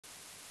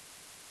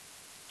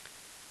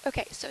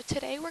Okay, so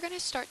today we're going to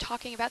start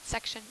talking about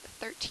section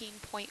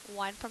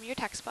 13.1 from your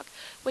textbook,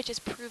 which is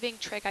proving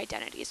trig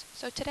identities.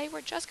 So today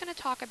we're just going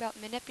to talk about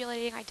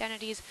manipulating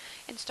identities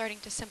and starting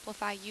to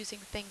simplify using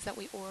things that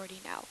we already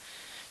know.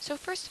 So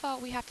first of all,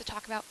 we have to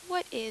talk about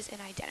what is an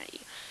identity.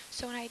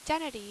 So an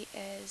identity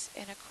is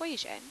an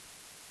equation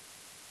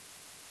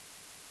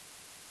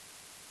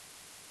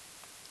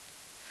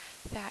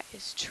that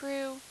is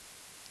true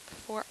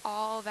for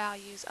all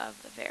values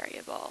of the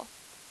variable.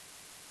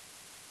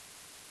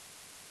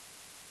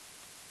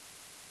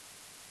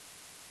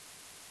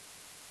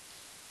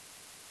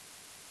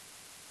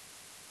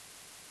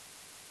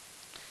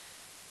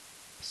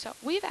 So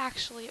we've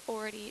actually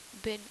already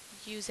been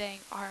using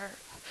our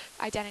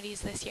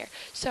identities this year.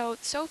 So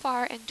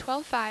far in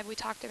 12.5 we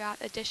talked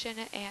about addition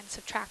and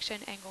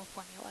subtraction angle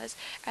formulas,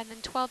 and then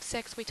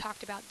 12.6 we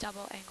talked about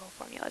double angle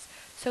formulas.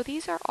 So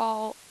these are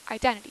all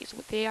identities.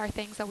 They are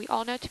things that we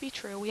all know to be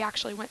true. We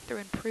actually went through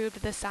and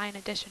proved the sine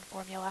addition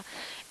formula.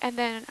 And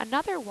then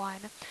another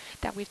one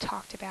that we've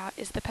talked about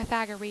is the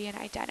Pythagorean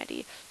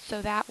identity.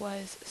 So that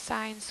was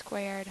sine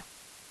squared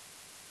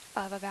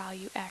of a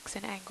value x,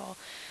 an angle,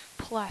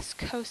 plus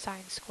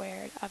cosine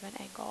squared of an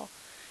angle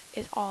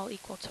is all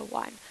equal to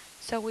 1.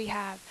 So we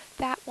have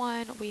that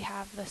one, we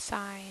have the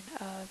sine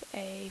of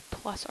a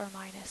plus or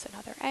minus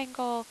another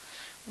angle,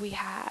 we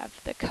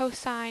have the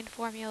cosine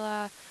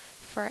formula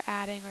for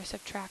adding or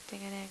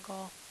subtracting an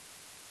angle,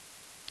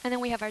 and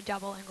then we have our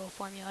double angle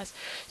formulas.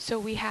 So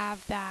we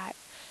have that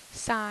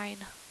sine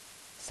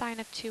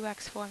of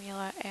 2x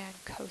formula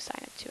and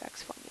cosine of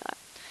 2x formula.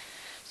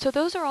 So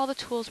those are all the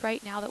tools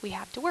right now that we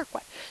have to work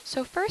with.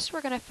 So first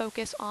we're going to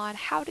focus on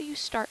how do you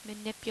start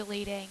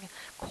manipulating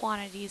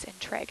quantities in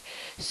trig.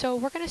 So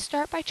we're going to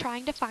start by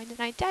trying to find an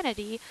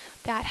identity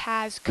that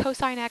has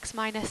cosine x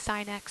minus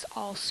sine x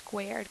all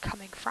squared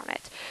coming from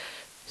it.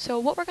 So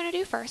what we're going to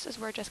do first is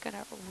we're just going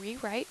to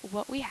rewrite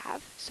what we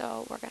have.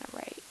 So we're going to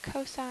write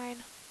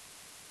cosine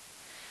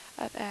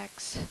of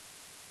x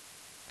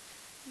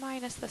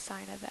minus the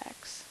sine of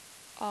x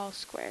all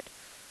squared.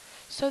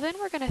 So then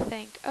we're going to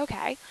think,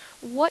 okay,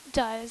 what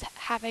does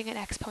having an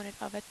exponent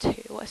of a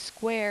 2, a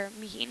square,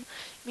 mean?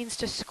 It means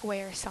to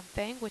square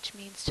something, which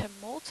means to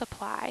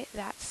multiply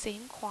that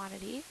same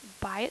quantity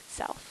by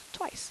itself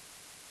twice.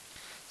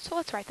 So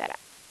let's write that out.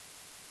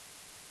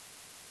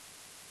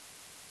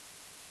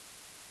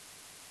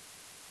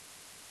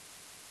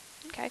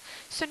 Okay,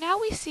 so now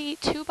we see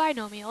two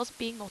binomials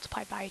being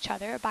multiplied by each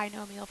other. A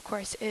binomial, of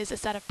course, is a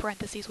set of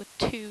parentheses with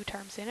two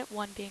terms in it,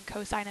 one being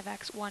cosine of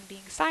x, one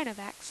being sine of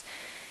x.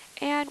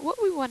 And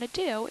what we want to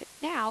do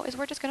now is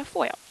we're just going to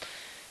FOIL.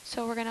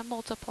 So we're going to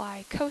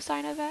multiply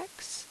cosine of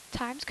x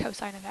times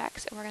cosine of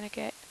x, and we're going to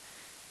get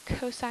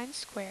cosine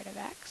squared of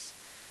x.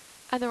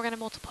 And then we're going to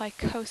multiply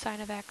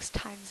cosine of x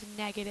times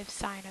negative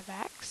sine of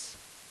x.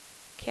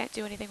 Can't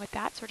do anything with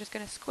that, so we're just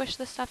going to squish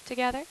this stuff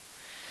together.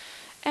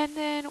 And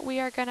then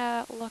we are going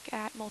to look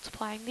at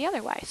multiplying the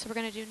other way. So we're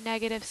going to do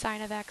negative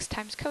sine of x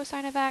times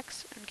cosine of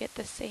x and get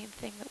the same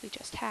thing that we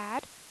just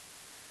had.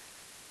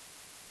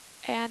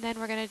 And then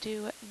we're going to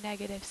do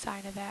negative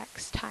sine of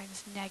x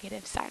times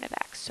negative sine of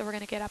x. So we're going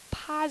to get a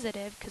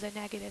positive, because a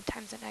negative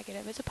times a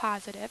negative is a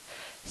positive,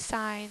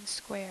 sine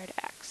squared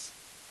x.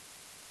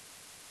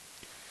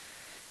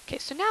 Okay,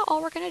 so now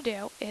all we're going to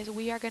do is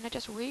we are going to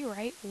just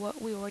rewrite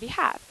what we already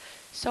have.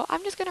 So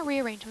I'm just going to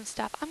rearrange some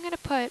stuff. I'm going to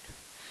put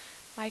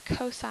my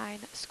cosine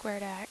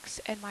squared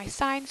x and my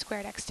sine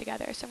squared x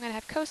together. So I'm going to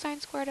have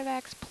cosine squared of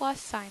x plus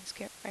sine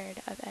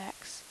squared of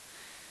x.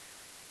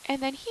 And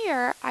then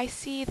here, I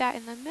see that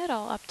in the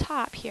middle up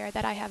top here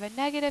that I have a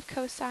negative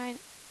cosine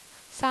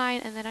sine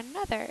and then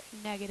another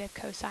negative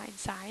cosine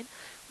sine,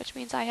 which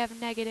means I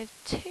have negative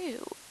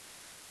 2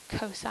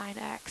 cosine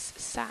x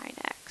sine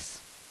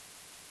x.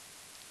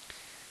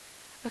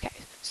 Okay,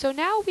 so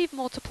now we've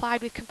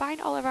multiplied, we've combined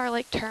all of our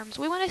like terms.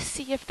 We want to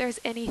see if there's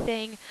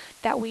anything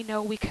that we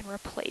know we can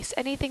replace,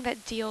 anything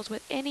that deals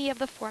with any of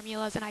the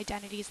formulas and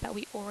identities that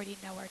we already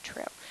know are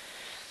true.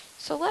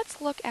 So let's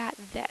look at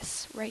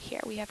this right here.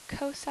 We have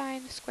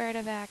cosine squared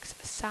of x,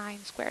 sine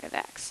squared of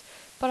x.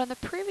 But on the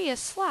previous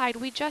slide,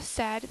 we just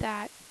said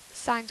that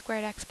sine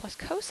squared x plus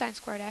cosine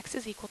squared x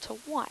is equal to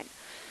 1.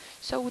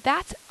 So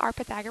that's our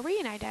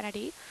Pythagorean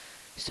identity.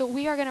 So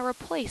we are going to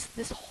replace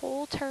this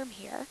whole term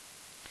here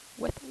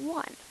with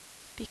 1,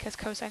 because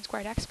cosine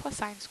squared x plus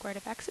sine squared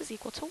of x is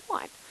equal to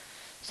 1.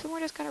 So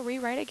we're just going to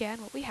rewrite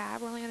again what we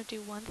have. We're only going to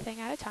do one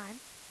thing at a time.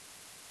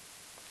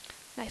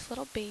 Nice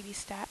little baby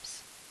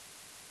steps.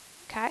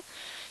 Okay,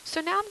 so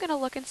now I'm going to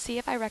look and see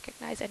if I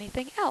recognize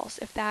anything else,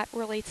 if that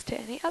relates to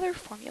any other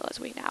formulas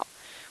we know.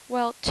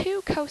 Well,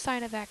 2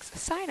 cosine of x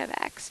sine of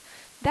x,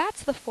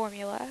 that's the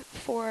formula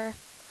for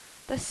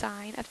the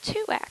sine of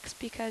 2x,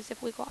 because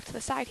if we go off to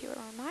the side here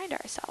and remind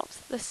ourselves,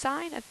 the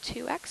sine of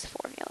 2x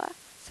formula,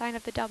 sine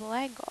of the double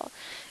angle,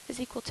 is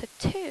equal to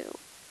 2.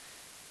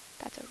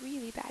 That's a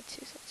really bad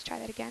 2, so let's try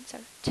that again.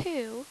 So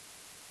 2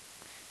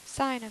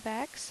 sine of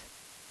x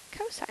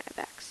cosine of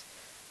x,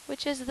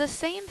 which is the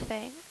same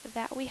thing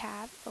that we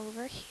have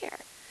over here.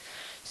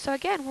 So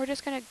again, we're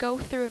just going to go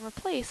through and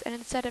replace, and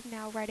instead of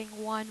now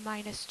writing 1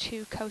 minus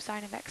 2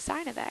 cosine of x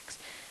sine of x,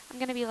 I'm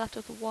going to be left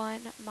with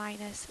 1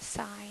 minus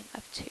sine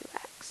of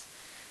 2x.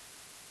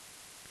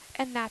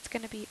 And that's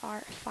going to be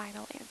our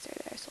final answer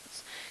there. So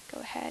let's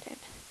go ahead and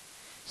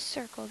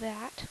circle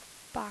that,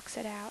 box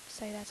it out,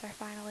 say that's our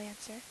final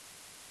answer.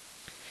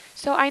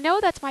 So I know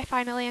that's my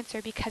final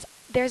answer because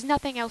there's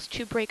nothing else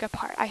to break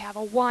apart. I have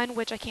a 1,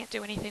 which I can't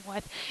do anything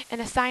with,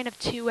 and a sine of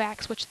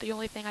 2x, which the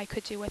only thing I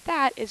could do with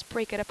that is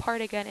break it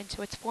apart again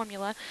into its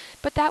formula,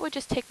 but that would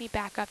just take me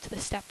back up to the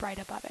step right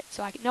above it.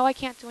 So I know I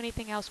can't do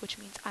anything else, which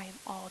means I am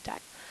all done.